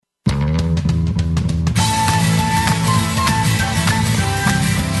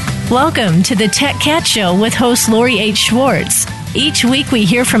Welcome to the Tech Cat Show with host Lori H. Schwartz. Each week we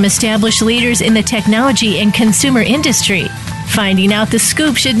hear from established leaders in the technology and consumer industry. Finding out the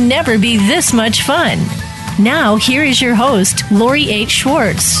scoop should never be this much fun. Now, here is your host, Lori H.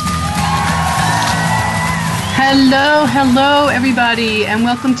 Schwartz. Hello, everybody, and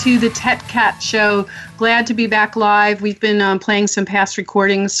welcome to the Tech Cat Show. Glad to be back live. We've been playing some past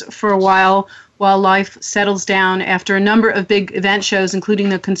recordings for a while life settles down after a number of big event shows, including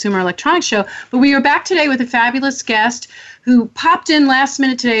the Consumer Electronics Show. But we are back today with a fabulous guest who popped in last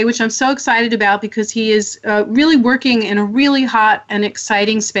minute today, which I'm so excited about because he is really working in a really hot and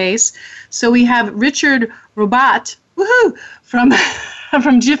exciting space. So we have Richard Rabbat, from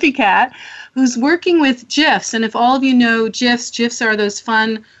Jiffy Cat, who's working with GIFs. And if all of you know GIFs are those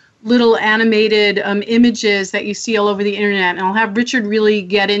fun little animated images that you see all over the internet. And I'll have Richard really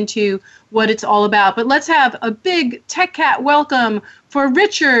get into what it's all about. But let's have a big Tech Cat welcome for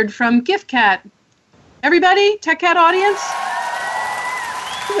Richard from Gif Cat. Everybody, Tech Cat audience?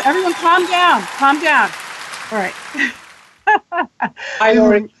 Everyone calm down. All right. Hi,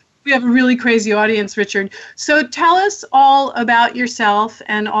 Lori. We have a really crazy audience, Richard. So tell us all about yourself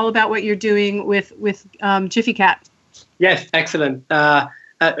and all about what you're doing with Jiffy Cat. Yes, excellent.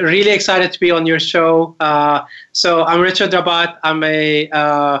 Really excited to be on your show. So I'm Richard Rabbat. I'm the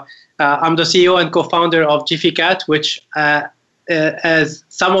CEO and co-founder of Jiffy Cat, which, as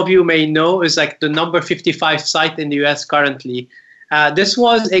some of you may know, is like the number 55 site in the US currently. This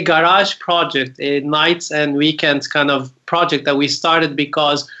was a garage project, a nights and weekends kind of project that we started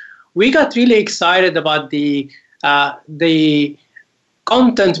because we got really excited about the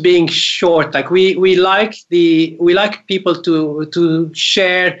content being short. Like we like people to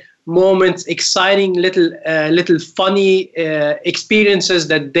share moments, exciting little funny experiences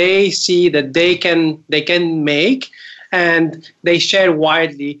that they see that they can make, and they share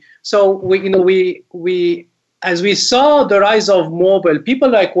widely. So we as we saw the rise of mobile,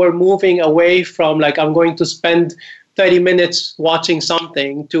 people were moving away from I'm going to spend 30 minutes watching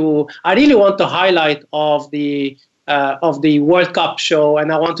something to I really want to highlight of the World Cup show,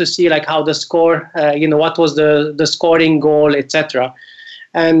 and I want to see how the score, what was the scoring goal, etc.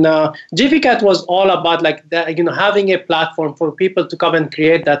 And Jiffy Cat was all about having a platform for people to come and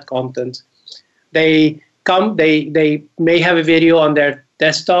create that content. They may have a video on their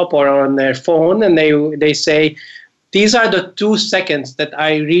desktop or on their phone, and they say, these are the 2 seconds that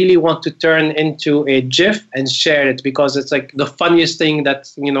I really want to turn into a GIF and share it because it's the funniest thing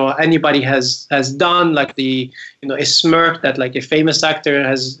that anybody has done, a smirk that a famous actor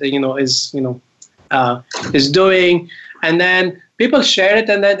is doing, and then people share it,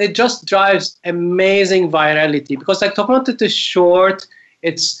 and then it just drives amazing virality because the content is short.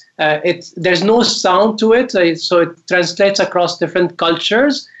 There's no sound to it, so it translates across different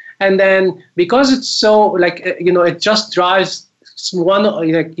cultures. And then because it's so it just drives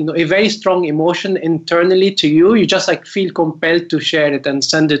a very strong emotion internally to you. You just feel compelled to share it and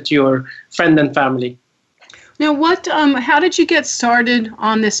send it to your friend and family. Now, how did you get started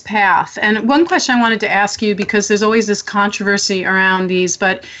on this path? And one question I wanted to ask you, because there's always this controversy around these,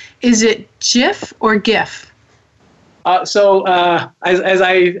 but is it GIF or GIF? As I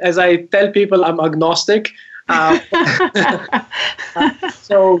tell people, I'm agnostic.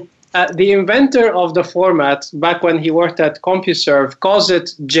 So the inventor of the format, back when he worked at CompuServe, calls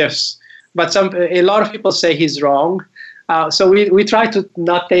it GIFs, but a lot of people say he's wrong. So we try to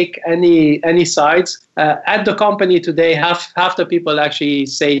not take any sides. At the company today, half the people actually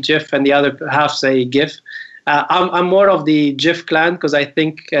say GIF and the other half say GIF. I'm more of the GIF clan because I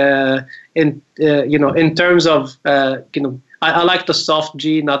think in terms of I like the soft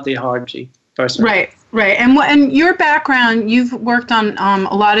G, not the hard G, personally. Right. And your background, you've worked on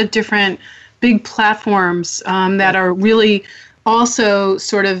a lot of different big platforms that are really also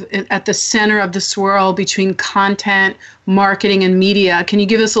sort of at the center of the swirl between content, marketing, and media. Can you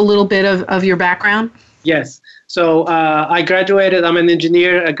give us a little bit of your background? Yes. So I graduated, I'm an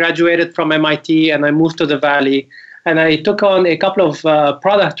engineer, I graduated from MIT and I moved to the Valley, and I took on a couple of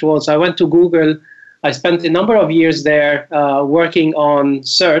product roles. I went to Google. I spent a number of years there working on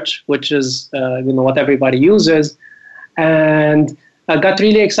search, which is what everybody uses, and I got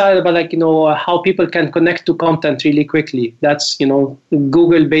really excited about how people can connect to content really quickly. That's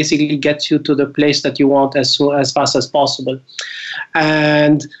Google basically gets you to the place that you want as fast as possible,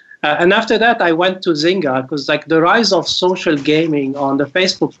 and after that I went to Zynga because the rise of social gaming on the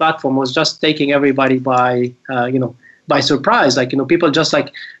Facebook platform was just taking everybody by surprise. People just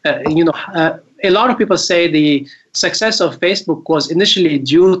a lot of people say the success of Facebook was initially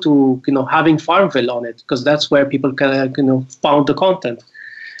due to having Farmville on it because that's where people found the content.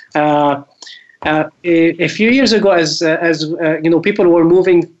 A few years ago, as people were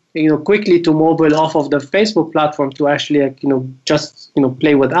moving quickly to mobile off of the Facebook platform to actually just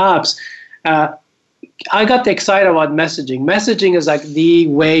play with apps. I got excited about messaging. Messaging is like the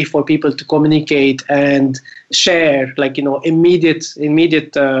way for people to communicate and share, immediate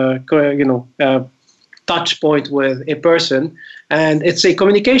touch point with a person, and it's a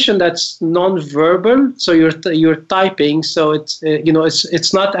communication that's non-verbal. So you're typing, so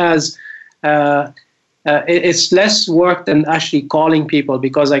it's not as it's less work than actually calling people,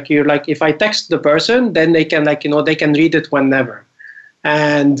 because if I text the person, then they can they can read it whenever.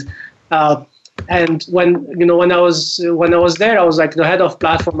 And when I was there, I was the head of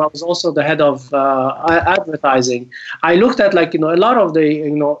platform. I was also the head of advertising. I looked at a lot of the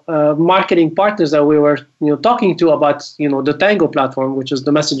marketing partners that we were talking to about the Tango platform, which is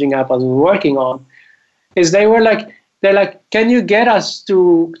the messaging app I was working on. Is they're like, can you get us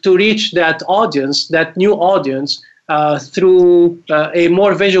to reach that audience, that new audience, through a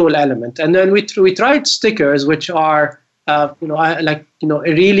more visual element? And then we tried stickers, which are a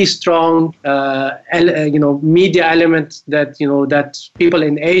really strong media element that people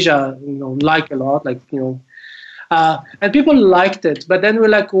in Asia like a lot, and people liked it. But then we're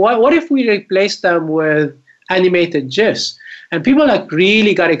like, what if we replace them with animated GIFs? And people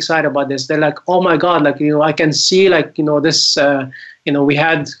really got excited about this. They're like, oh my God, I can see this. We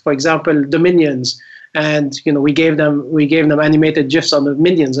had, for example, the Minions, and we gave them animated GIFs on the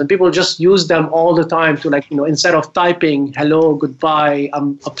Minions, and people just use them all the time to instead of typing hello, goodbye,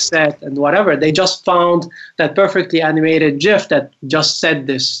 I'm upset, and whatever, they just found that perfectly animated GIF that just said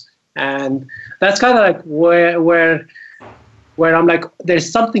this. And that's kind of where I'm like,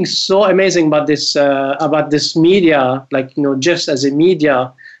 there's something so amazing about this media, GIFs as a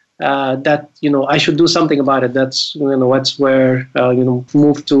media, that I should do something about it. That's what's where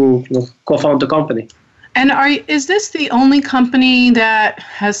move to co-found the company. And is this the only company that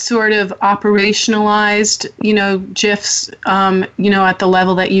has sort of operationalized GIFs at the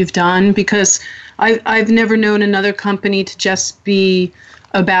level that you've done? Because I've never known another company to just be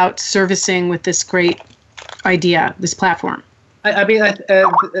about servicing with this great idea, this platform.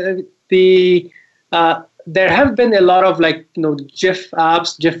 There have been a lot of GIF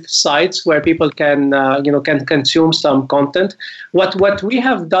apps, GIF sites where people can consume some content. What we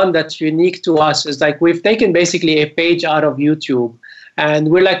have done that's unique to us is we've taken basically a page out of YouTube, and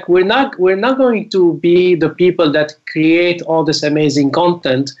we're not going to be the people that create all this amazing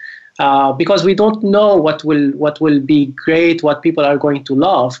content, because we don't know what will be great, what people are going to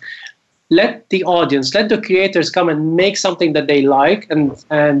love. Let the audience, let the creators come and make something that they like, and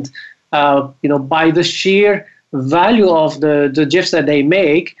by the sheer value of the GIFs that they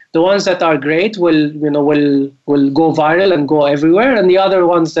make, the ones that are great will go viral and go everywhere, and the other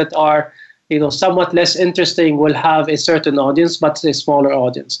ones that are somewhat less interesting will have a certain audience, but a smaller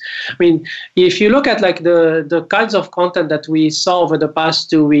audience. I mean, if you look at the kinds of content that we saw over the past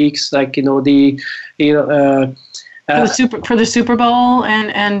 2 weeks, for the Super Bowl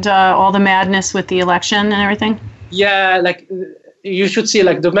and all the madness with the election and everything. Yeah, you should see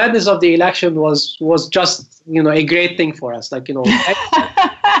the madness of the election was just a great thing for us.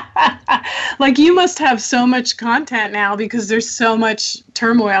 You must have so much content now because there's so much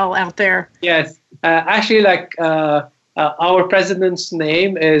turmoil out there. Yes, actually, our president's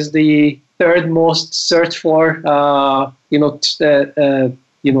name is the third most searched for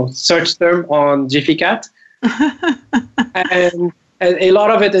search term on Gfcat. And a lot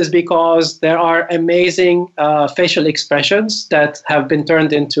of it is because there are amazing facial expressions that have been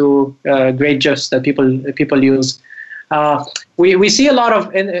turned into great GIFs that people use. We see a lot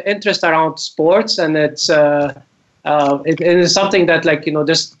of interest around sports, and it is something that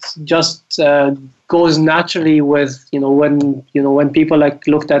just goes naturally with when people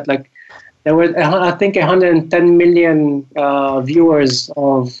looked at there were I think 110 million viewers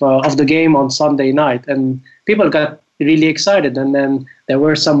of the game on Sunday night, and people got really excited, and then there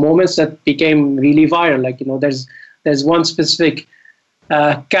were some moments that became really viral. There's one specific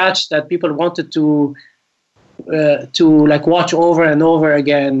catch that people wanted to watch over and over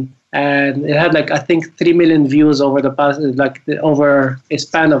again, and it had I think 3 million views over the past over a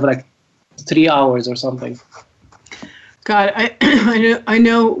span of 3 hours or something. God, I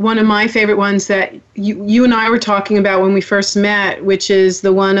know one of my favorite ones that you and I were talking about when we first met, which is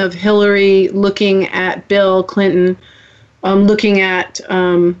the one of Hillary looking at Bill Clinton, looking at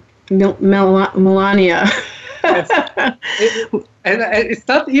Melania. Yes. And it's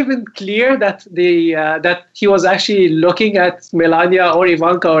not even clear that that he was actually looking at Melania or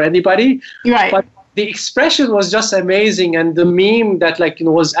Ivanka or anybody. Right. the expression was just amazing, and the meme that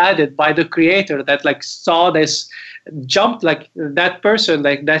was added by the creator that saw this, jumped, that person,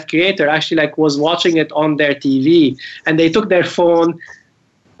 that creator actually was watching it on their TV, and they took their phone,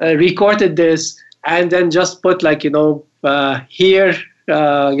 recorded this, and then just put here,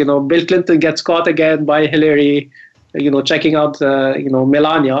 Bill Clinton gets caught again by Hillary, checking out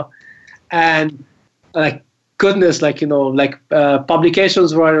Melania, and goodness,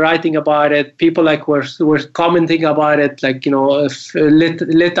 publications were writing about it. People were commenting about it,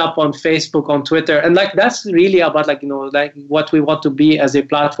 lit up on Facebook, on Twitter, and that's really about what we want to be as a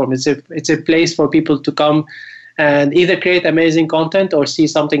platform. It's a place for people to come and either create amazing content or see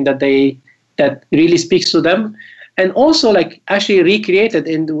something that really speaks to them, and also actually recreate it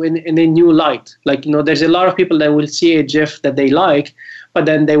in a new light. There's a lot of people that will see a GIF that they like, but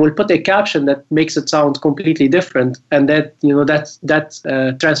then they will put a caption that makes it sound completely different, and that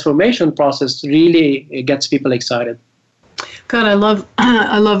transformation process really gets people excited. God, I love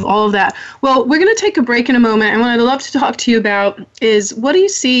all of that. Well, we're going to take a break in a moment, and what I'd love to talk to you about is, what do you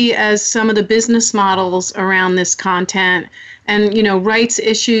see as some of the business models around this content, and rights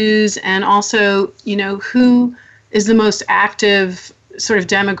issues, and also who is the most active sort of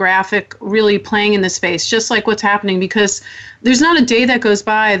demographic really playing in the space, just like what's happening, because there's not a day that goes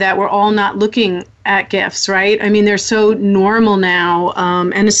by that we're all not looking at GIFs, right? I mean, they're so normal now,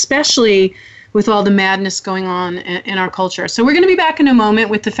 and especially with all the madness going on in our culture. So we're going to be back in a moment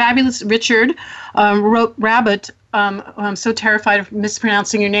with the fabulous Richard Rabbat. I'm so terrified of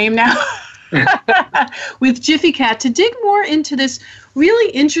mispronouncing your name now. With Jiffy Cat, to dig more into this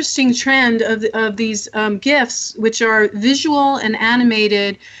really interesting trend of these GIFs, which are visual and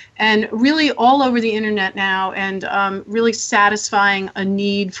animated and really all over the internet now, and really satisfying a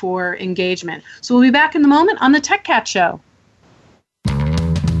need for engagement. So we'll be back in the moment on the Tech Cat Show.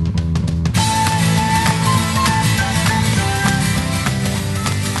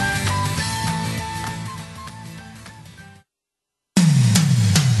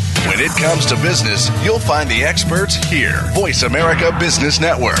 When it comes to business, you'll find the experts here. Voice America Business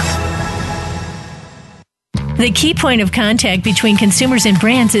Network. The key point of contact between consumers and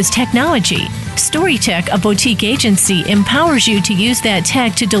brands is technology. StoryTech, a boutique agency, empowers you to use that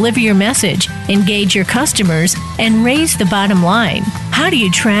tech to deliver your message, engage your customers, and raise the bottom line. How do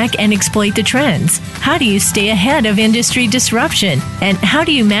you track and exploit the trends? How do you stay ahead of industry disruption? And how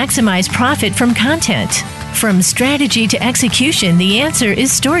do you maximize profit from content? From strategy to execution, the answer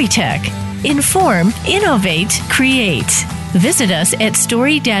is StoryTech. Inform, innovate, create. Visit us at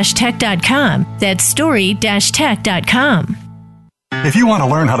story-tech.com. That's story-tech.com. If you want to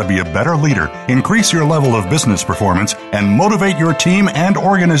learn how to be a better leader, increase your level of business performance, and motivate your team and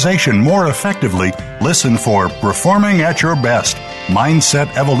organization more effectively, listen for Performing at Your Best, Mindset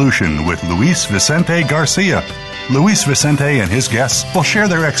Evolution with Luis Vicente Garcia. Luis Vicente and his guests will share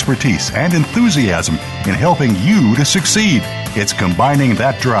their expertise and enthusiasm in helping you to succeed. It's combining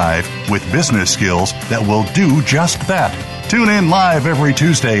that drive with business skills that will do just that. Tune in live every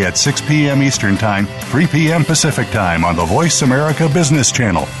Tuesday at 6 p.m. Eastern Time, 3 p.m. Pacific Time on the Voice America Business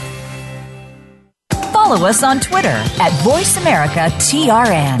Channel. Follow us on Twitter at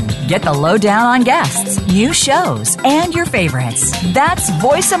VoiceAmericaTRN. Get the lowdown on guests, new shows, and your favorites. That's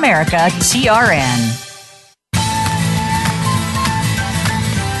VoiceAmericaTRN.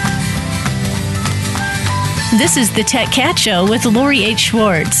 This is the Tech Cat Show with Lori H.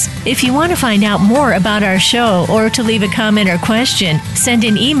 Schwartz. If you want to find out more about our show or to leave a comment or question, send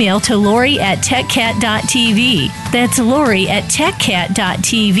an email to Lori at techcat.tv. That's Lori at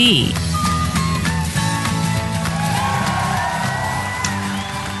techcat.tv.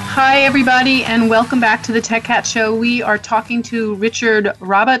 Hi, everybody, and welcome back to the Tech Cat Show. We are talking to Richard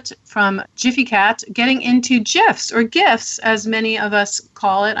Rabbat from Jiffy Cat, getting into GIFs, or GIFs, as many of us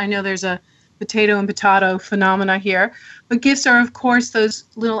call it. I know there's a potato and potato phenomena here. But GIFs are, of course, those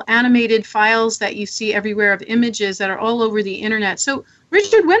little animated files that you see everywhere of images that are all over the internet. So,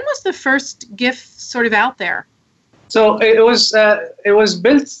 Richard, when was the first GIF sort of out there? So it was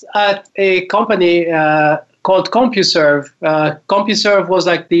built at a company called CompuServe. CompuServe was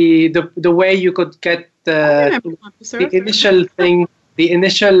like the way you could get the initial thing, the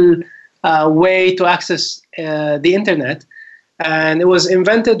initial way to access the internet. And it was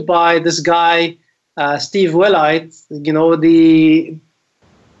invented by this guy, Steve Willite. You know, the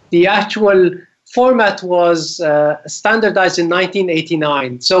actual format was standardized in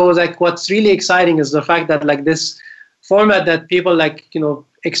 1989. So, like, what's really exciting is the fact that, like, this format that people, like, you know,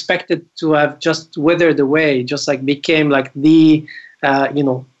 expected to have just withered away, just like became like the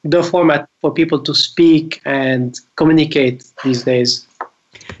format for people to speak and communicate these days.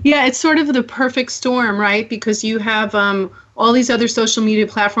 Yeah, it's sort of the perfect storm, right? Because you have all these other social media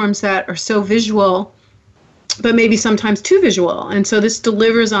platforms that are so visual, but maybe sometimes too visual. And so this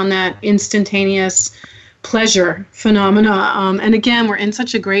delivers on that instantaneous pleasure phenomena. And again, we're in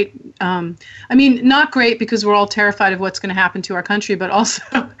such a great, not great because we're all terrified of what's going to happen to our country, but also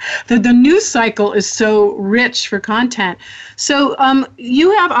the news cycle is so rich for content. So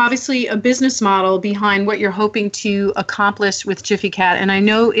you have obviously a business model behind what you're hoping to accomplish with Jiffy Cat. And I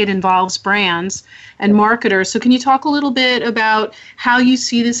know it involves brands and marketers. So can you talk a little bit about how you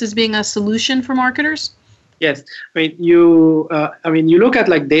see this as being a solution for marketers? Yes, you look at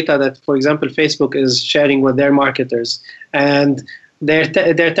like data that, for example, Facebook is sharing with their marketers, and they're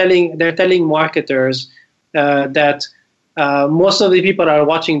telling marketers that most of the people are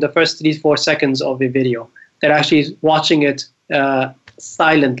watching the first 3-4 seconds of a video. They're actually watching it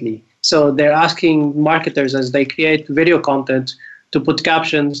silently. So they're asking marketers as they create video content to put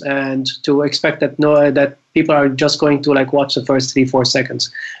captions and to expect that people are just going to like watch the first 3-4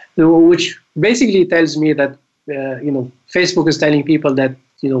 seconds. Which basically tells me that Facebook is telling people that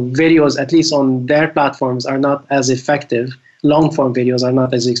videos, at least on their platforms, are not as effective. Long form videos are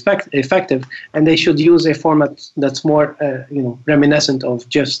not as effective, and they should use a format that's more reminiscent of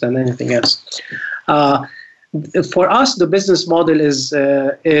GIFs than anything else. For us, the business model is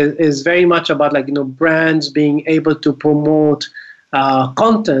very much about brands being able to promote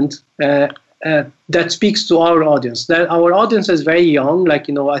content that speaks to our audience. That our audience is very young. I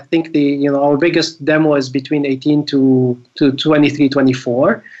think our biggest demo is between 18 to 23,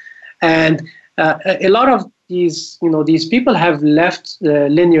 24, and a lot of these people have left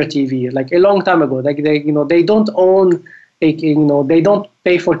linear TV like a long time ago. They don't own they don't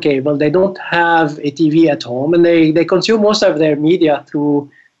pay for cable. They don't have a TV at home, and they consume most of their media through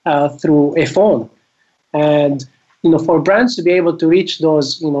a phone. And for brands to be able to reach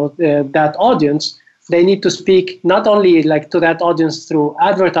those, that audience, they need to speak not only to that audience through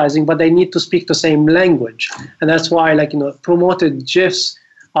advertising, but they need to speak the same language. And that's why, promoted GIFs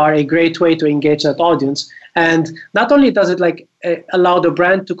are a great way to engage that audience. And not only does it allow the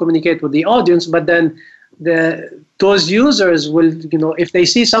brand to communicate with the audience, but then those users will, if they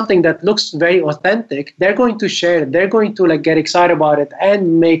see something that looks very authentic, they're going to share it. They're going to get excited about it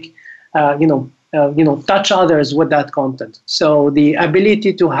and make, touch others with that content. So the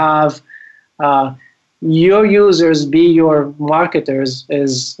ability to have your users be your marketers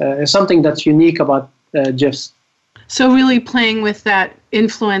is something that's unique about GIFs. So really playing with that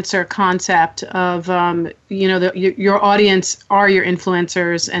influencer concept of, your audience are your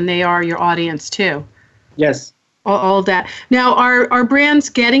influencers and they are your audience too. Yes. All of that. Now, are brands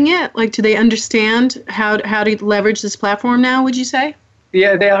getting it? Do they understand how to leverage this platform now, would you say?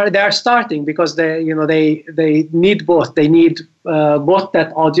 Yeah, they are starting because they need both. They need both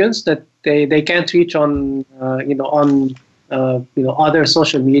that audience that they can't reach on other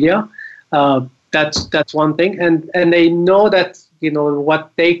social media. That's one thing, and they know that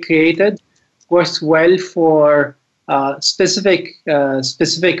what they created works well for specific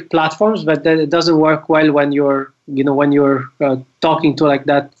platforms, but that it doesn't work well when you're talking to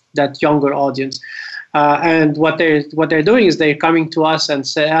that younger audience. And what they're doing is they're coming to us and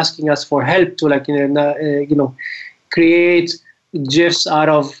asking us for help to create GIFs out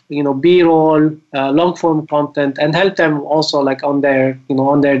of B-roll, long form content, and help them also on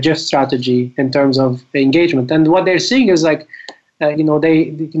their GIF strategy in terms of engagement. And what they're seeing is they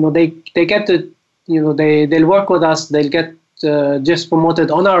get to they'll work with us. They'll get GIFs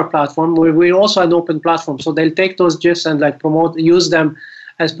promoted on our platform. We're also an open platform, so they'll take those GIFs and use them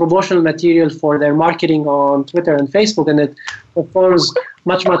as promotional material for their marketing on Twitter and Facebook, and it performs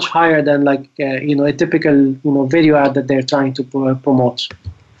much higher than a typical video ad that they're trying to promote.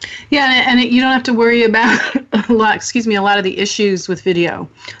 Yeah, and you don't have to worry about a lot of the issues with video.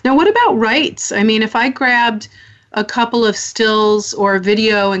 Now, what about rights? I mean, if I grabbed a couple of stills or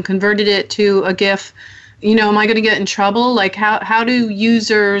video and converted it to a GIF, am I going to get in trouble? How do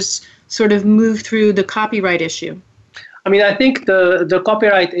users sort of move through the copyright issue? I mean, I think the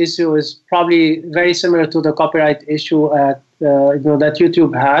copyright issue is probably very similar to the copyright issue that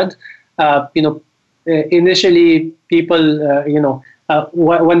YouTube had. Initially, people,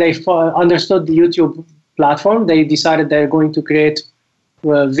 when they understood the YouTube platform, they decided they're going to create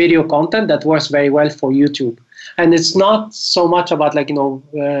video content that works very well for YouTube. And it's not so much about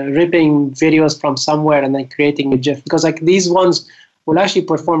ripping videos from somewhere and then creating a GIF, because these ones will actually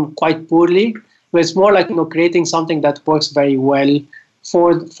perform quite poorly. But it's more creating something that works very well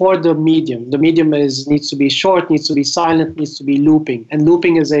for the medium. The medium needs to be short, needs to be silent, needs to be looping. And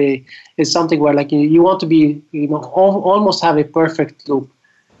looping is something where you want to be almost have a perfect loop.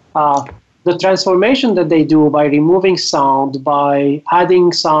 The transformation that they do by removing sound, by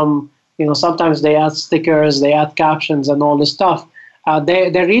adding some, sometimes they add stickers, they add captions and all this stuff.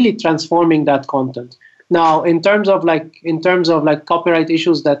 They're really transforming that content. Now, in terms of copyright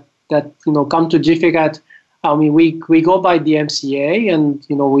issues that come to Gficat, I mean, we go by the DMCA, and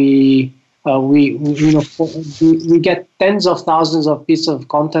we get tens of thousands of pieces of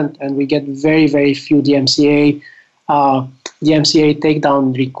content, and we get very, very few DMCA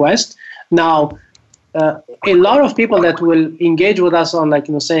takedown requests. Now, a lot of people that will engage with us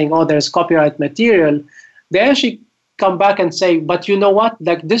on saying, oh, there's copyright material, they actually come back and say, but you know what?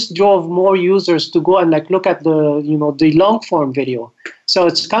 Like, this drove more users to go and look at the long form video. So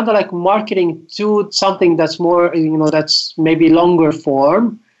it's kind of like marketing to something that's more, that's maybe longer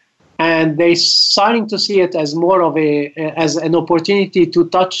form, and they're starting to see it as more of as an opportunity to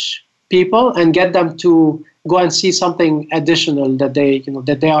touch people and get them to go and see something additional that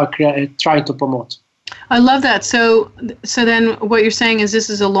they are trying to promote. I love that. So then what you're saying is this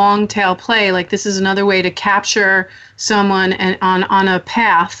is a long tail play. Like, this is another way to capture someone and on a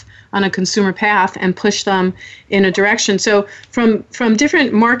path, on a consumer path, and push them in a direction. So from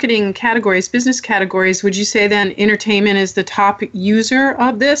different marketing categories, business categories, would you say then entertainment is the top user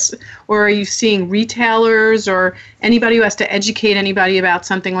of this? Or are you seeing retailers or anybody who has to educate anybody about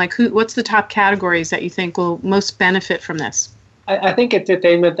something? Like, what's the top categories that you think will most benefit from this? I think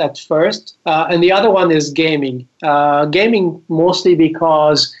entertainment at first, and the other one is gaming. Gaming mostly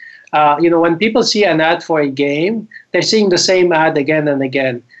because, when people see an ad for a game, they're seeing the same ad again and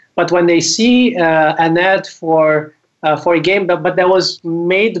again. But when they see an ad for a game, but that was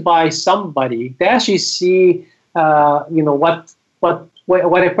made by somebody, they actually see, what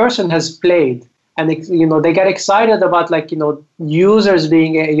a person has played, and they get excited about users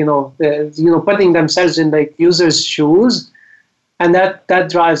being, putting themselves in the users' shoes. And that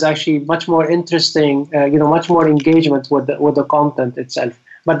drives actually much more interesting, much more engagement with the content itself.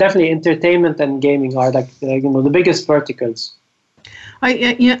 But definitely entertainment and gaming are the biggest verticals.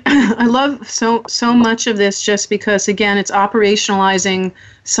 I love so much of this just because, again, it's operationalizing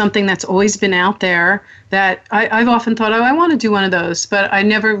something that's always been out there that I've often thought, oh, I want to do one of those, but I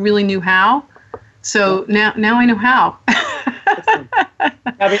never really knew how. So now I know how.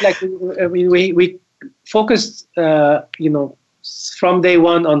 We focused, from day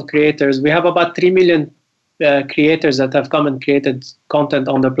one on creators. We have about 3 million creators that have come and created content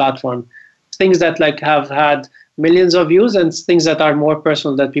on the platform. Things that have had millions of views, and things that are more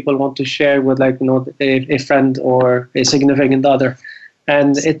personal that people want to share with a friend or a significant other.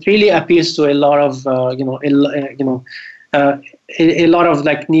 And it really appeals to a lot of a lot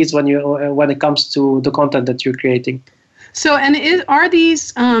of needs when it comes to the content that you're creating. So, and are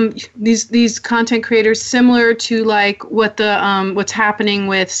these content creators similar to what what's happening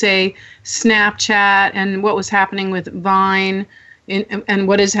with, say, Snapchat, and what was happening with Vine, and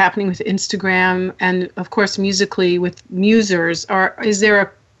what is happening with Instagram, and of course Musically with Musers? Is there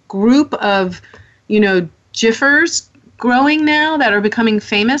a group of GIFers growing now that are becoming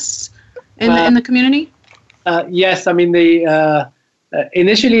famous in the community? Yes, I mean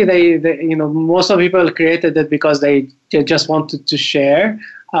initially, they most of the people created it because they just wanted to share.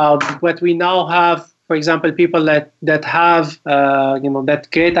 But we now have, for example, people that have that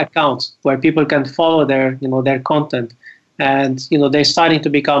create accounts where people can follow their content, and they're starting to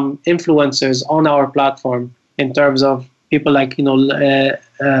become influencers on our platform in terms of people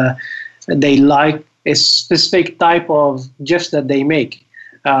they like a specific type of GIFs that they make.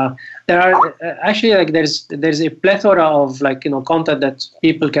 There are actually there's a plethora of content that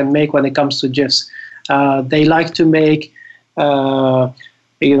people can make when it comes to GIFs. They like to make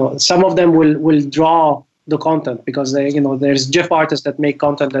some of them will draw the content because there's GIF artists that make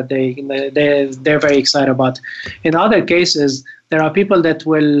content that they're very excited about. In other cases, there are people that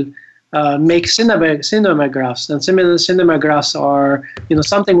will make cinemagraphs, and cinemagraphs are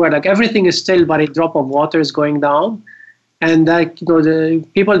something where everything is still but a drop of water is going down. And the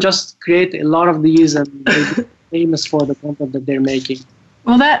people just create a lot of these, and they're famous for the content that they're making.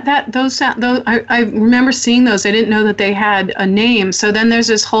 Well, I remember seeing those. I didn't know that they had a name. So then there's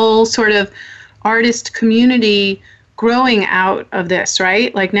this whole sort of artist community growing out of this,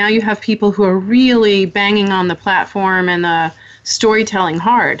 right? Now you have people who are really banging on the platform and the storytelling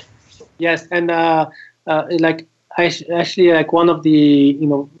hard. Yes, and actually, one of the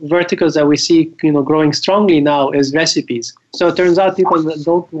verticals that we see growing strongly now is recipes. So it turns out people that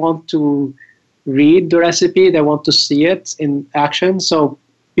don't want to read the recipe, they want to see it in action. So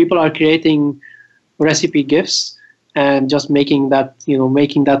people are creating recipe GIFs, and just making that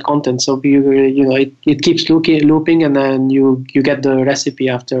content. So it keeps looping, and then you get the recipe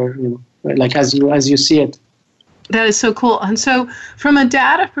after, like as you see it. That is so cool. And so from a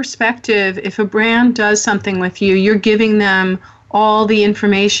data perspective, if a brand does something with you, you're giving them all the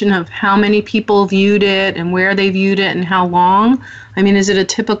information of how many people viewed it and where they viewed it and how long. I mean, is it a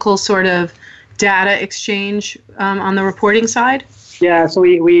typical sort of data exchange on the reporting side? Yeah, so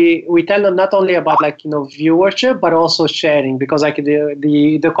we tell them not only about viewership, but also sharing, because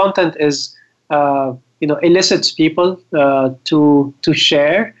the content is elicits people to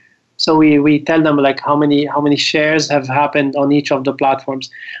share. So we tell them how many shares have happened on each of the platforms.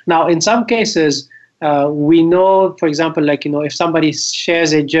 Now, in some cases, we know, for example, if somebody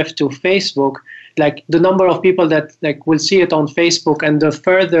shares a GIF to Facebook, the number of people that will see it on Facebook and the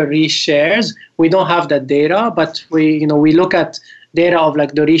further reshares, we don't have that data, but we look at data of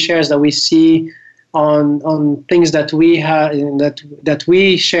the reshares that we see on things that we have that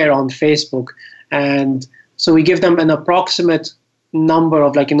we share on Facebook, and so we give them an approximate number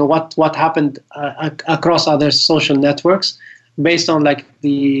of what happened across other social networks, based on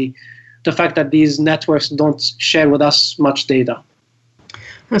the fact that these networks don't share with us much data.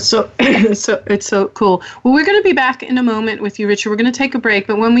 So it's so cool. Well, we're going to be back in a moment with you, Richard. We're going to take a break,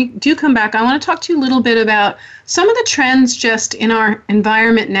 but when we do come back, I want to talk to you a little bit about some of the trends just in our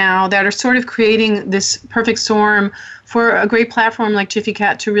environment now that are sort of creating this perfect storm for a great platform like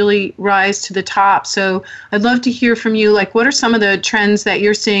Gfycat to really rise to the top. So I'd love to hear from you, what are some of the trends that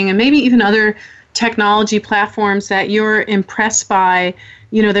you're seeing, and maybe even other technology platforms that you're impressed by.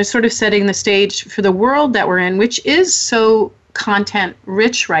 They're sort of setting the stage for the world that we're in, which is so content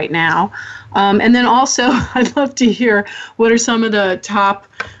rich right now. And then also, I'd love to hear what are some of the top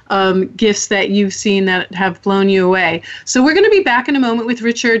GIFs that you've seen that have blown you away. So we're going to be back in a moment with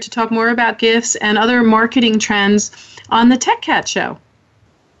Richard to talk more about GIFs and other marketing trends on the Tech Cat Show.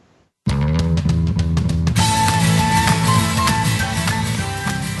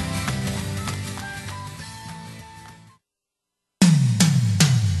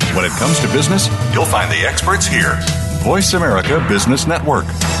 When it comes to business, you'll find the experts here. Voice America Business Network.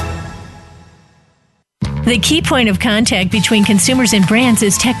 The key point of contact between consumers and brands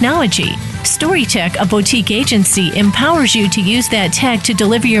is technology. StoryTech, a boutique agency, empowers you to use that tech to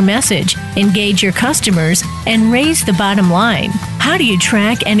deliver your message, engage your customers, and raise the bottom line. How do you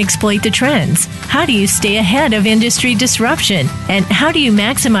track and exploit the trends? How do you stay ahead of industry disruption? And how do you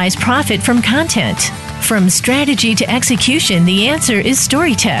maximize profit from content? From strategy to execution, the answer is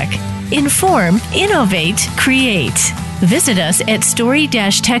StoryTech. Inform, innovate, create. Visit us at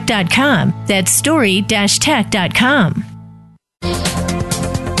story-tech.com. That's story-tech.com.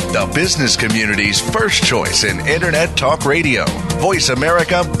 The business community's first choice in Internet Talk Radio. Voice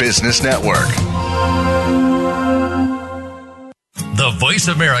America Business Network. The Voice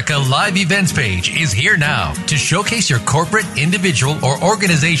America Live Events page is here now to showcase your corporate, individual, or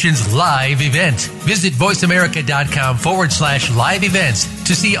organization's live event. Visit voiceamerica.com/live events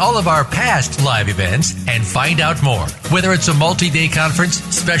to see all of our past live events and find out more. Whether it's a multi-day conference,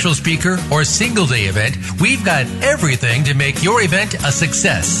 special speaker, or single-day event, we've got everything to make your event a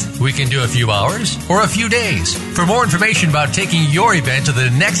success. We can do a few hours or a few days. For more information about taking your event to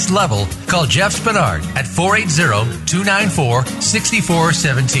the next level, call Jeff Spinard at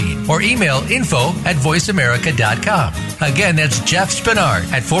 480-294-6417 or email info@voiceamerica.com. Again, that's Jeff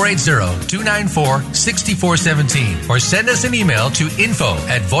Spinard at 480-294-6417 or send us an email to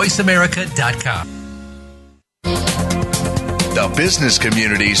info@voiceamerica.com. The business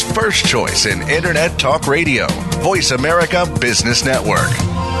community's first choice in Internet Talk Radio. Voice America Business Network.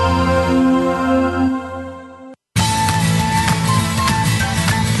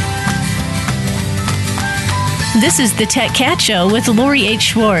 This is the Tech Cat Show with Lori H.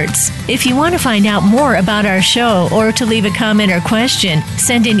 Schwartz. If you want to find out more about our show or to leave a comment or question,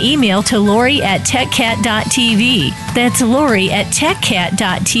 send an email to lori@techcat.tv. That's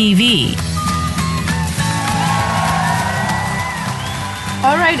lori@techcat.tv.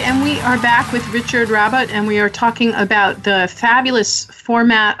 All right, and we are back with Richard Rabbat, and we are talking about the fabulous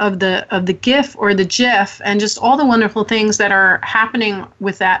format of the GIF or the GIF, and just all the wonderful things that are happening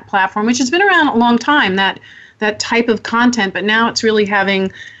with that platform, which has been around a long time, that type of content, but now it's really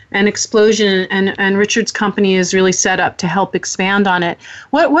having an explosion, and Richard's company is really set up to help expand on it.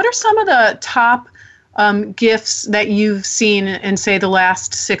 What are some of the top GIFs that you've seen in, say, the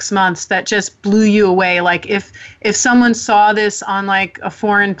last 6 months that just blew you away? Like if someone saw this on like a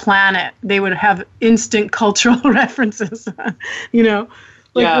foreign planet, they would have instant cultural references. Yeah.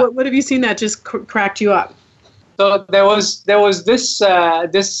 What have you seen that just cracked you up? So there was this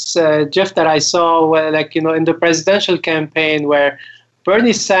GIF that I saw where, like, in the presidential campaign where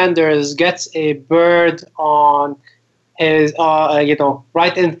Bernie Sanders gets a bird on his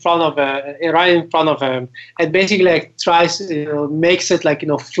right in front of him, and basically like tries makes it like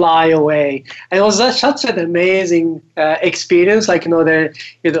fly away. And it was such an amazing experience. Like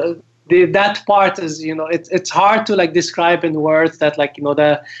that part is it's hard to like describe in words, that like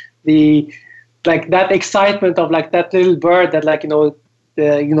the like that excitement of like that little bird that like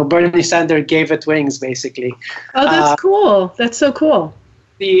Bernie Sanders gave it wings, basically. Oh, that's cool. That's so cool.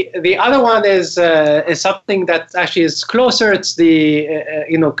 The other one is something that actually is closer. It's the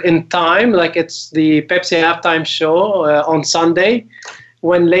in time, like it's the Pepsi halftime show on Sunday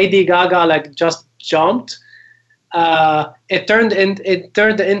when Lady Gaga like just jumped. It turned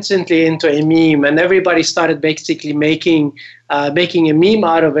instantly into a meme, and everybody started basically making a meme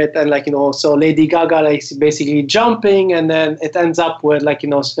out of it. And like so Lady Gaga like basically jumping, and then it ends up with like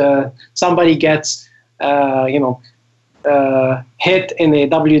somebody gets hit in a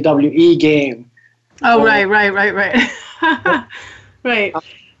WWE game. Oh, right. Right.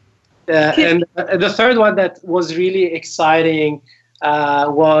 And the third one that was really exciting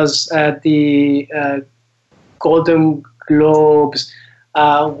was the Golden Globes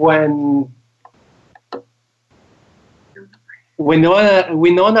when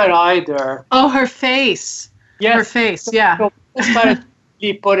Winona Ryder. Oh, her face. Yes. Her face, yeah. So started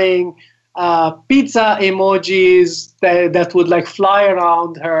putting pizza emojis that would like fly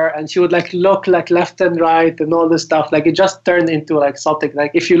around her, and she would like look like left and right and all this stuff. Like it just turned into like something.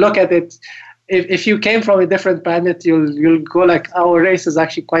 Like if you look at it, if you came from a different planet, you'll go like, our race is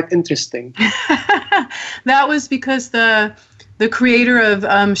actually quite interesting. That was because the creator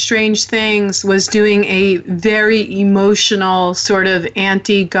of Strange Things was doing a very emotional sort of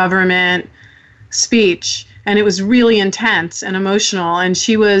anti-government speech. And it was really intense and emotional. And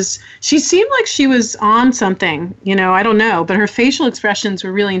she seemed like she was on something, I don't know, but her facial expressions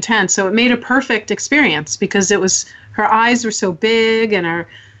were really intense. So it made a perfect experience because her eyes were so big and her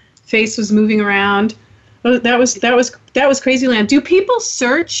face was moving around. Oh, that was crazy land. Do people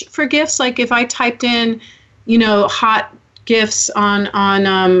search for GIFs? Like if I typed in, hot GIFs on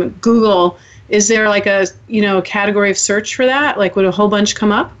Google, is there like a category of search for that? Like would a whole bunch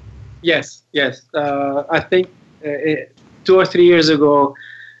come up? Yes. I think 2 or 3 years ago,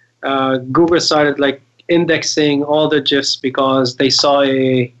 Google started like indexing all the GIFs because they saw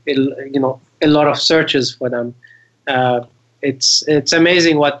a lot of searches for them. It's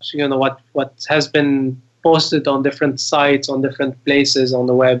amazing what has been posted on different sites, on different places on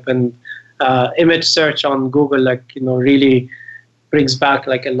the web, and image search on Google really brings back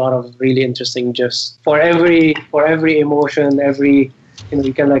like a lot of really interesting GIFs for every emotion,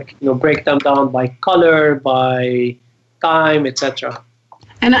 you can break them down by color, by time, etc.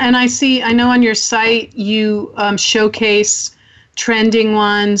 And I know on your site you showcase trending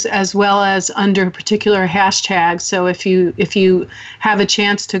ones as well as under particular hashtags. So if you have a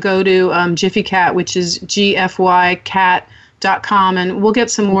chance to go to GiffyCat, which is gfycat.com, and we'll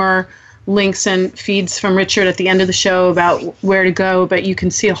get some more links and feeds from Richard at the end of the show about where to go, but you can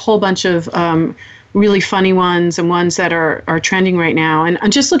see a whole bunch of really funny ones and ones that are trending right now. And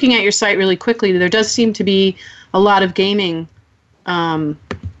I'm just looking at your site really quickly. There does seem to be a lot of gaming. That's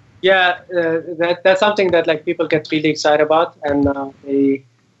something that like people get really excited about, and they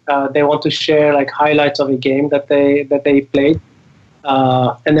want to share like highlights of a game that they played,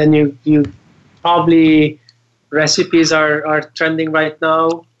 and then you probably recipes are trending right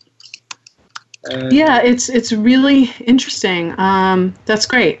now. It's really interesting. That's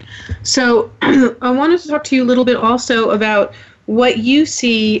great. So I wanted to talk to you a little bit also about what you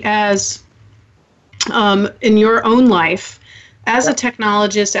see as in your own life as a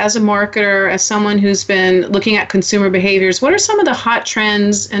technologist, as a marketer, as someone who's been looking at consumer behaviors. What are some of the hot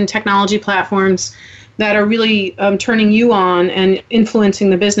trends and technology platforms that are really turning you on and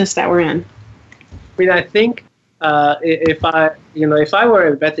influencing the business that we're in? I think if I were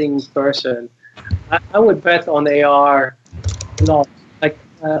a betting person, I would bet on AR a lot. Like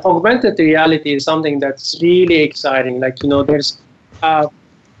augmented reality is something that's really exciting. Like there's like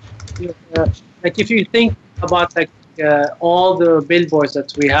if you think about like all the billboards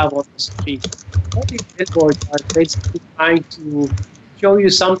that we have on the street, all these billboards are basically trying to show you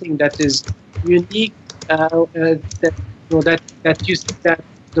something that is unique, that you see that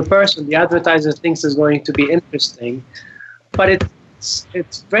the advertiser thinks is going to be interesting, but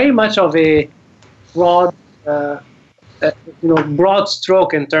it's very much of a broad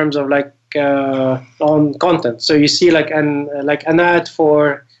stroke in terms of like on content. So you see like an ad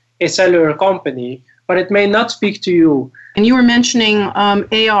for a cellular company, but it may not speak to you. And you were mentioning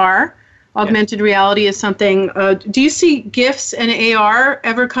AR, augmented reality is something. Do you see GIFs and AR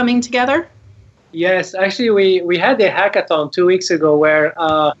ever coming together? Yes, actually, we had a hackathon 2 weeks ago where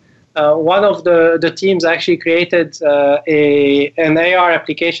one of the teams actually created an AR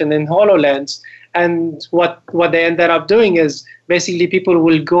application in HoloLens. And what they ended up doing is basically people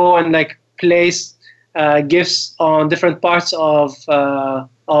will go and like place GIFs on different parts of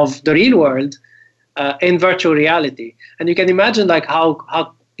the real world in virtual reality. And you can imagine like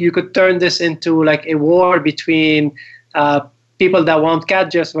how you could turn this into like a war between people that want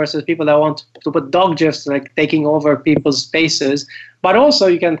cat GIFs versus people that want to put dog GIFs, like taking over people's spaces. But also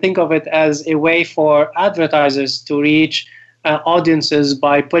you can think of it as a way for advertisers to reach audiences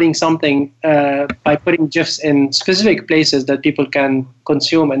by putting GIFs in specific places that people can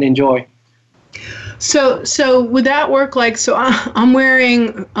consume and enjoy. So would that work like, so I'm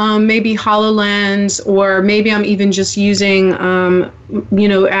wearing maybe HoloLens, or maybe I'm even just using,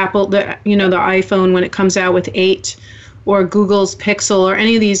 Apple, the iPhone when it comes out with 8, or Google's Pixel, or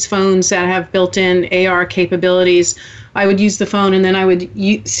any of these phones that have built-in AR capabilities. I would use the phone and then I would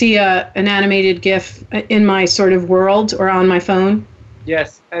see an animated GIF in my sort of world or on my phone.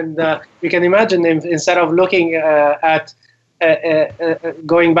 Yes, and you can imagine instead of looking at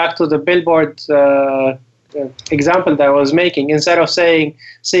going back to the billboard example that I was making, instead of seeing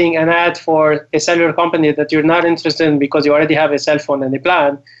an ad for a cellular company that you're not interested in because you already have a cell phone and a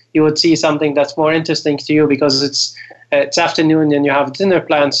plan, you would see something that's more interesting to you because it's afternoon and you have dinner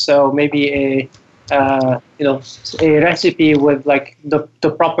plans. So maybe a recipe with like the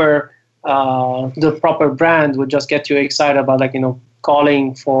proper brand would just get you excited about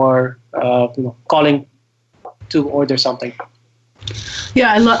calling to order something.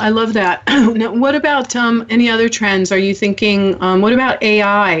 Yeah, I love that. Now, what about any other trends? Are you thinking? What about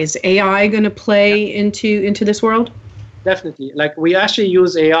AI? Is AI going to play into this world? Definitely. Like, we actually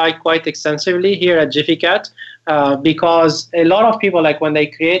use AI quite extensively here at Jiffy Cat because a lot of people, like when they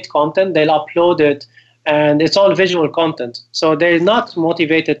create content, they'll upload it, and it's all visual content. So they're not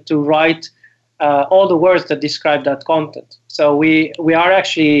motivated to write all the words that describe that content. So we are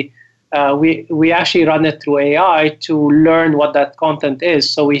actually we actually run it through AI to learn what that content is.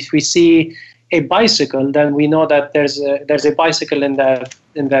 So if we see a bicycle, then we know that there's a bicycle in that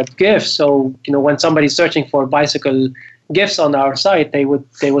GIF. So when somebody's searching for bicycle GIFs on our site, they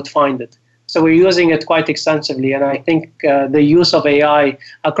would find it. So we're using it quite extensively, and I think the use of AI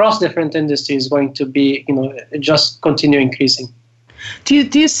across different industries is going to be just continue increasing. Do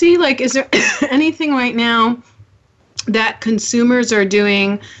you see, like, is there anything right now that consumers are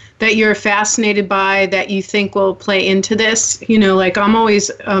doing that you're fascinated by that you think will play into this? Like, I'm always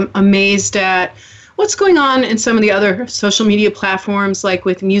amazed at what's going on in some of the other social media platforms, like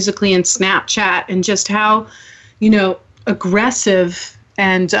with Musical.ly and Snapchat, and just how, aggressive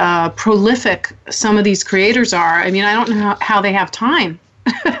and prolific some of these creators are. I mean, I don't know how they have time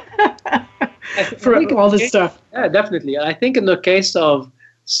for all this stuff. Yeah, definitely. I think in the case of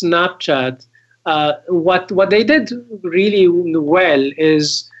Snapchat, what they did really well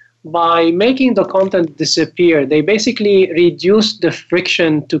is by making the content disappear, they basically reduced the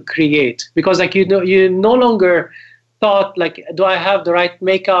friction to create. Because you no longer thought like, do I have the right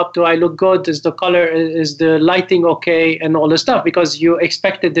makeup? Do I look good? Is the color, is the lighting okay? And all this stuff, because you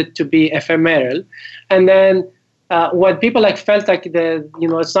expected it to be ephemeral. And then when people felt like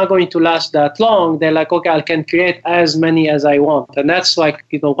it's not going to last that long, they're like, okay, I can create as many as I want. And that's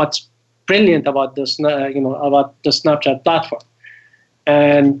what's brilliant about this, about the Snapchat platform.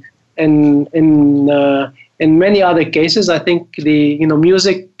 And in many other cases, I think the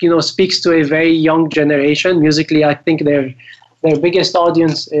music speaks to a very young generation. Musical.ly, I think their biggest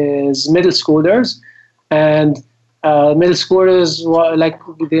audience is middle schoolers, and middle schoolers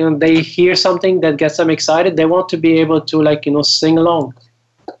they hear something that gets them excited. They want to be able to sing along.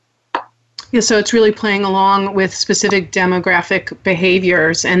 Yeah, so it's really playing along with specific demographic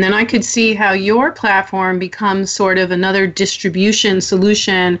behaviors. And then I could see how your platform becomes sort of another distribution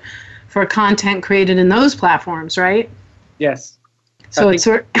solution for content created in those platforms, right? Yes. So it's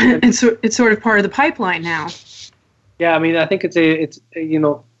sort of part of the pipeline now. Yeah, I mean, I think it's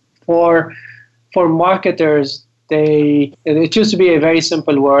for marketers, it used to be a very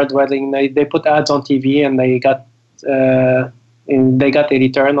simple word where they put ads on TV and they got a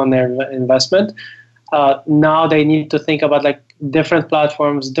return on their investment. Now they need to think about different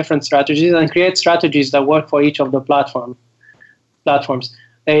platforms, different strategies, and create strategies that work for each of the platforms.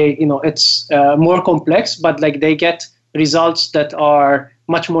 It's more complex, but they get results that are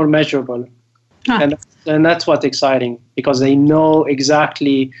much more measurable. And that's what's exciting, because they know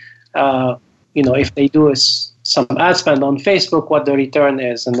exactly if they do some ad spend on Facebook, what the return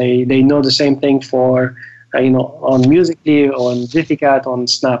is, and they know the same thing for on Musical.ly, on Gfycat, on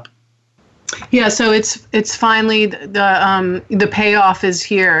Snap. Yeah, so it's finally the payoff is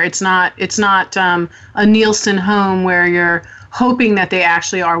here. It's not a Nielsen home where you're hoping that they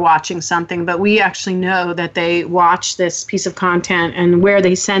actually are watching something, but we actually know that they watch this piece of content and where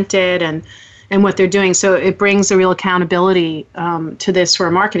they sent it and what they're doing. So it brings a real accountability to this for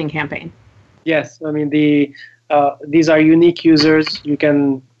a marketing campaign. Yes, I mean these are unique users. You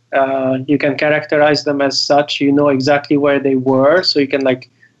can characterize them as such. You know exactly where they were, so you can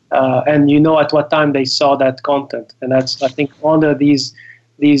and you know at what time they saw that content. And that's, I think, all of these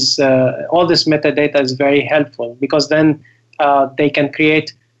all this metadata is very helpful, because then they can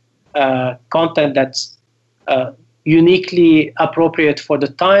create content that's uniquely appropriate for the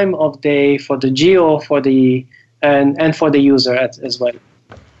time of day, for the geo, and for the user as well.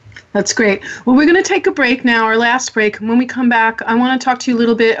 That's great. Well, we're going to take a break now, our last break. When we come back, I want to talk to you a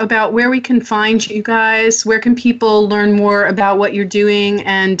little bit about where we can find you guys. Where can people learn more about what you're doing,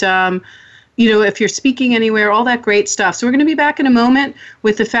 and if you're speaking anywhere, all that great stuff. So we're going to be back in a moment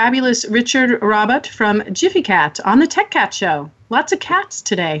with the fabulous Richard Rabbat from Gfycat on the Tech Cat Show. Lots of cats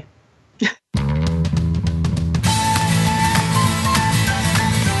today.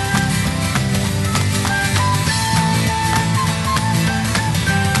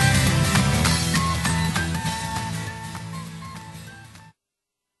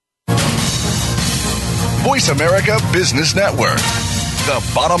 Voice America Business Network, the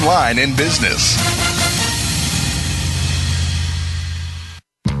bottom line in business.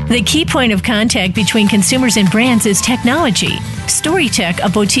 The key point of contact between consumers and brands is technology. StoryTech, a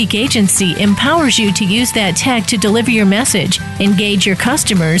boutique agency, empowers you to use that tech to deliver your message, engage your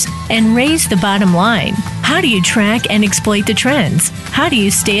customers, and raise the bottom line. How do you track and exploit the trends? How do you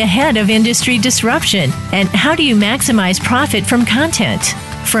stay ahead of industry disruption? And how do you maximize profit from content?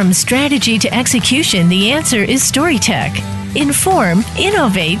 From strategy to execution, the answer is StoryTech. Inform,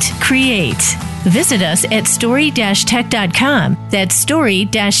 innovate, create. Visit us at story-tech.com. That's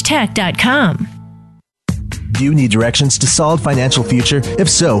story-tech.com. Do you need directions to solid financial future? If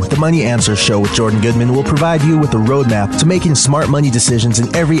so, The Money Answer Show with Jordan Goodman will provide you with a roadmap to making smart money decisions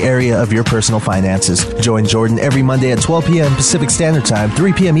in every area of your personal finances. Join Jordan every Monday at 12 p.m. Pacific Standard Time,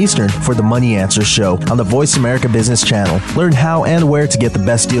 3 p.m. Eastern for The Money Answer Show on the Voice America Business Channel. Learn how and where to get the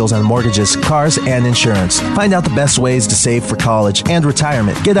best deals on mortgages, cars, and insurance. Find out the best ways to save for college and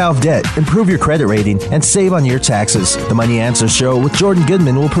retirement. Get out of debt, improve your credit rating, and save on your taxes. The Money Answer Show with Jordan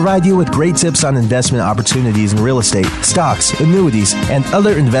Goodman will provide you with great tips on investment opportunities in real estate, stocks, annuities, and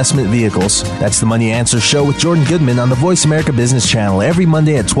other investment vehicles. That's The Money Answer Show with Jordan Goodman on the Voice America Business Channel every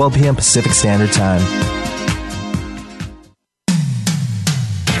Monday at 12 p.m. Pacific Standard Time.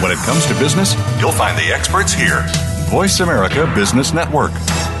 When it comes to business, you'll find the experts here. Voice America Business Network.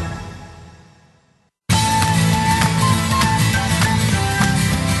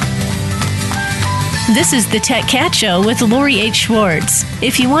 This is the Tech Cat Show with Lori H. Schwartz.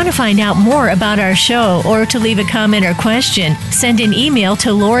 If you want to find out more about our show or to leave a comment or question, send an email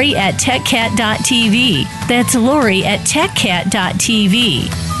to lori@techcat.tv. That's lori@techcat.tv.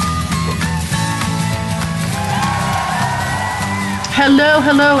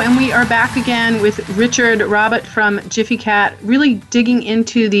 Hello, and we are back again with Richard Rabbat from Gfycat, really digging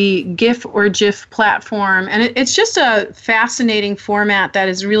into the GIF or GIF platform. And it's just a fascinating format that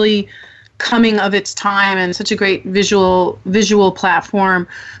is really coming of its time, and such a great visual platform.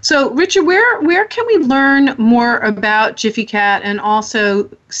 So, Richard, where can we learn more about Gfycat and also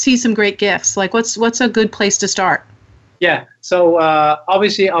see some great GIFs? Like, what's a good place to start? Yeah. So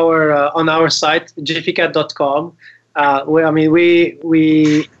obviously, on our site gfycat.com.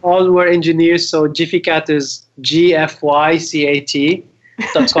 We all were engineers, so Gfycat is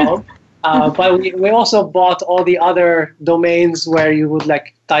GFYCAT.com. But we also bought all the other domains where you would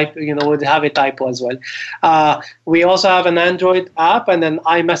would have a typo as well. We also have an Android app and an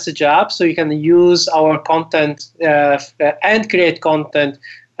iMessage app, so you can use our content and create content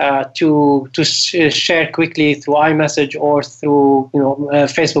to share quickly through iMessage or through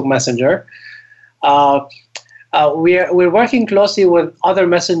Facebook Messenger. We're working closely with other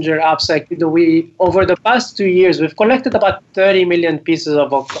messenger apps. We over the past 2 years, we've collected about 30 million pieces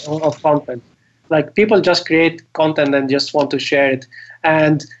of content. Like, people just create content and just want to share it.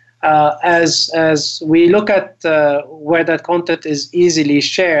 And as we look at where that content is easily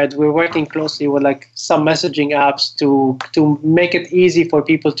shared, we're working closely with some messaging apps to make it easy for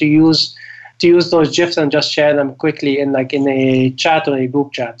people to use those GIFs and just share them quickly in a chat or a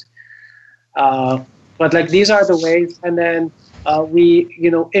group chat. But these are the ways. And then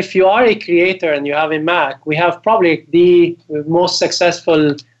if you are a creator and you have a Mac, we have probably the most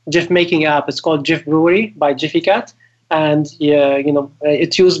successful GIF making app. It's called GIF Brewery by Jiffy Cat, and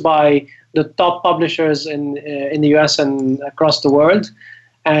it's used by the top publishers in the US and across the world,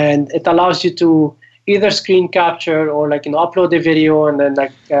 and it allows you to either screen capture or upload a video and then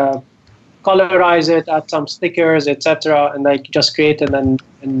colorize it, add some stickers, etc., and just create it and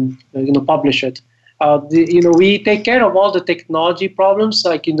publish it. We take care of all the technology problems.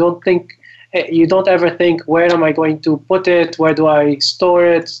 You don't ever think, where am I going to put it? Where do I store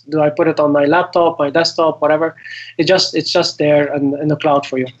it? Do I put it on my laptop, my desktop, whatever? It's just there in the cloud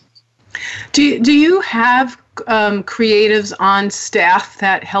for you. Do you have creatives on staff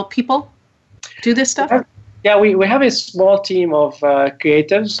that help people do this stuff? Yeah, we have a small team of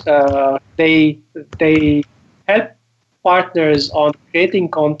creatives. They help partners on creating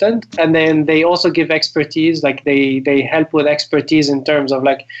content, and then they also give expertise. They help with expertise in terms of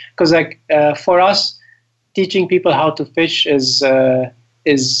because for us, teaching people how to fish is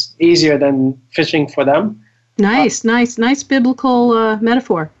easier than fishing for them. Nice biblical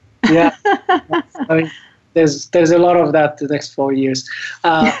metaphor. Yeah, I mean, there's a lot of that the next 4 years,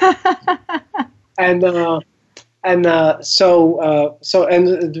 and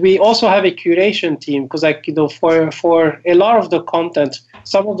we also have a curation team because for a lot of the content,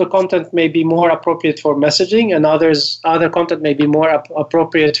 some of the content may be more appropriate for messaging, and other content may be more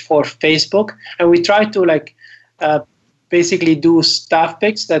appropriate for Facebook, and we try to basically do staff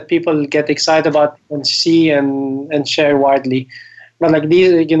picks that people get excited about and see and share widely. But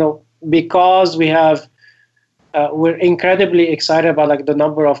these, because we have, we're incredibly excited about the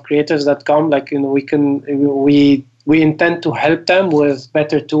number of creators that come. We intend to help them with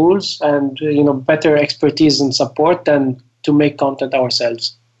better tools and better expertise and support than to make content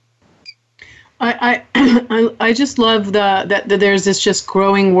ourselves. I just love that there's this just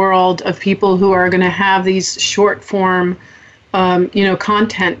growing world of people who are going to have these short form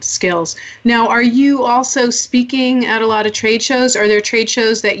content skills. Now, are you also speaking at a lot of trade shows? Are there trade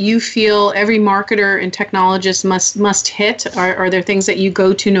shows that you feel every marketer and technologist must hit? Are there things that you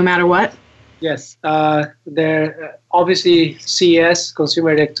go to no matter what? Yes. There obviously CES,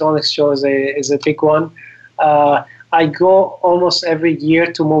 Consumer Electronics Show, is a big one. I go almost every year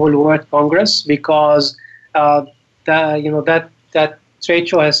to Mobile World Congress because that trade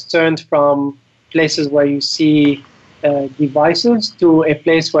show has turned from places where you see devices to a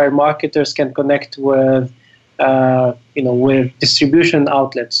place where marketers can connect with distribution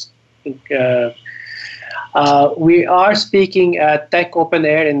outlets. We are speaking at Tech Open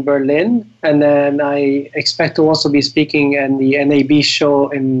Air in Berlin, and then I expect to also be speaking at the NAB show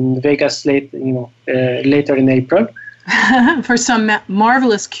in Vegas later in April. For some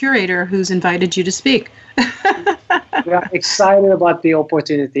marvelous curator who's invited you to speak. We are excited about the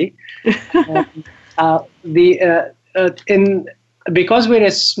opportunity. Because we're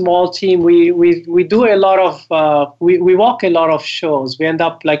a small team, we do a lot of we walk a lot of shows. We end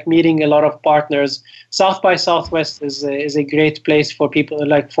up meeting a lot of partners. South by Southwest is a great place for people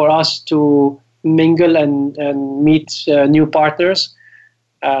for us to mingle and meet new partners.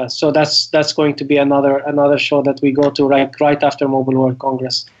 So that's going to be another show that we go to right after Mobile World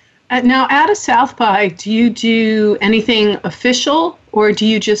Congress. Now, at a South by, do you do anything official, or do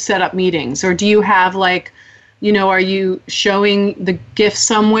you just set up meetings, or do you have are you showing the GIF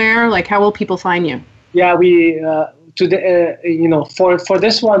somewhere? How will people find you? Yeah, we for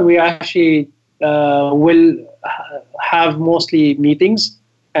this one we actually will have mostly meetings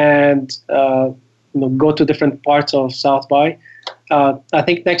and go to different parts of South by. I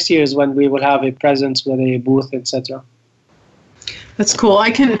think next year is when we will have a presence with a booth, etc. That's cool.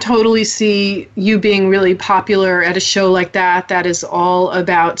 I can totally see you being really popular at a show like that. That is all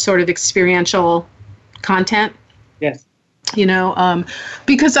about sort of experiential content. Yes.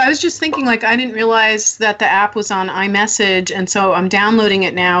 Because I was just thinking, I didn't realize that the app was on iMessage, and so I'm downloading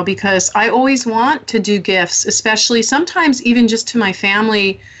it now because I always want to do GIFs, especially sometimes even just to my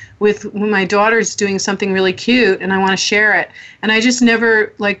family when my daughter's doing something really cute and I want to share it, and I just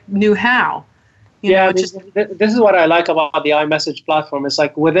never knew how. This is what I like about the iMessage platform. It's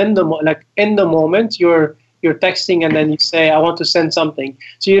within in the moment you're texting and then you say I want to send something,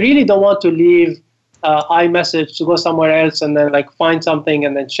 so you really don't want to leave iMessage to go somewhere else and then find something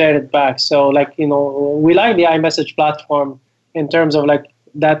and then share it back. So we like the iMessage platform in terms of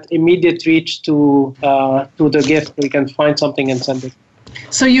that immediate reach to the gift. We can find something and send it.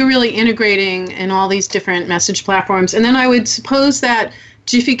 So you're really integrating in all these different message platforms, and then I would suppose that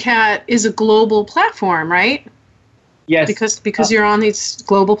Jiffy Cat is a global platform, right? Yes. Because you're on these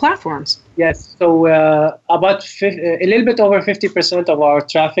global platforms. Yes. So about a little bit over 50% of our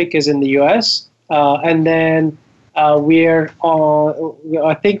traffic is in the US. And then we're on,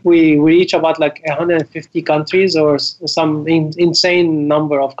 I think we reach about like 150 countries or some insane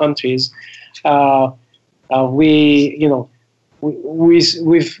number of countries. We're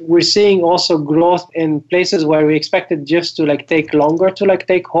seeing also growth in places where we expected GIFs to like take longer to like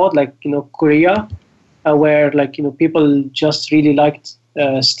take hold, like Korea, where like people just really liked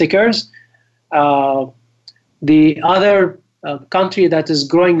stickers. The other country that is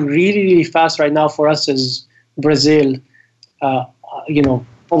growing really, really fast right now for us is Brazil.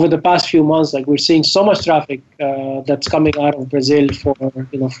 Over the past few months, like we're seeing so much traffic that's coming out of Brazil for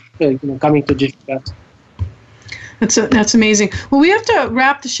coming to GIFCAT. That's amazing. Well, we have to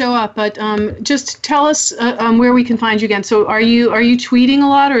wrap the show up, but just tell us where we can find you again. So, are you tweeting a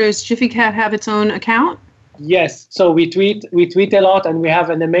lot, or does JiffyCat have its own account? Yes. So we tweet a lot, and we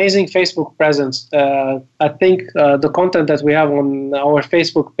have an amazing Facebook presence. I think the content that we have on our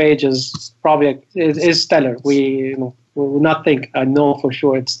Facebook page is probably is stellar. We will not think. I know for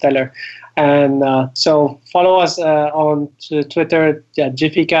sure it's stellar. And so follow us on Twitter,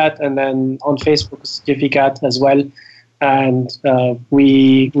 JiffyCat, and then on Facebook, it's JiffyCat as well. And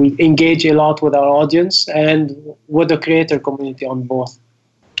we engage a lot with our audience and with the creator community on both.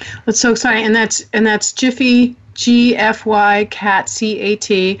 That's so exciting, and that's Jiffy, GFY Cat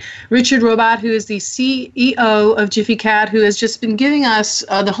CAT. Richard Rabbat, who is the CEO of JiffyCat, who has just been giving us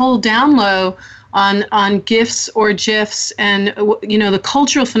the whole down low on GIFs or GIFs, and the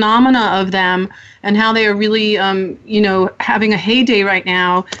cultural phenomena of them, and how they are really having a heyday right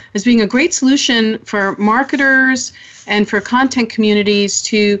now as being a great solution for marketers and for content communities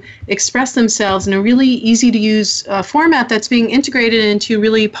to express themselves in a really easy to use format that's being integrated into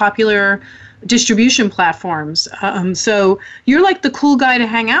really popular distribution platforms. So you're like the cool guy to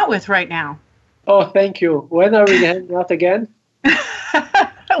hang out with right now. Oh, thank you. When are we hanging out again?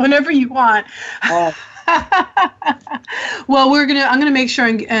 Whenever you want. Well, I'm going to make sure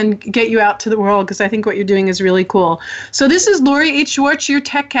and get you out to the world, because I think what you're doing is really cool. So this is Lori H. Schwartz, your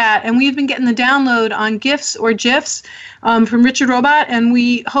tech cat, and we've been getting the download on GIFs or GIFs from Richard Rabbat, and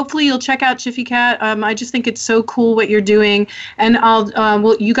hopefully you'll check out JiffyCat. I just think it's so cool what you're doing, and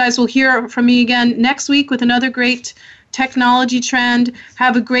you guys will hear from me again next week with another great technology trend.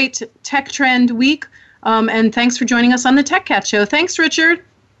 Have a great tech trend week, and thanks for joining us on the Tech Cat Show. Thanks, Richard.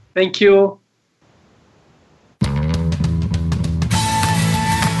 Thank you.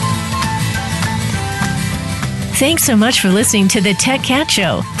 Thanks so much for listening to the Tech Cat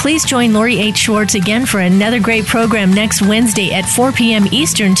Show. Please join Lori H. Schwartz again for another great program next Wednesday at 4 p.m.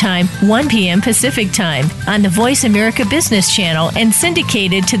 Eastern Time, 1 p.m. Pacific Time on the Voice America Business Channel and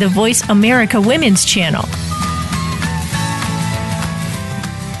syndicated to the Voice America Women's Channel.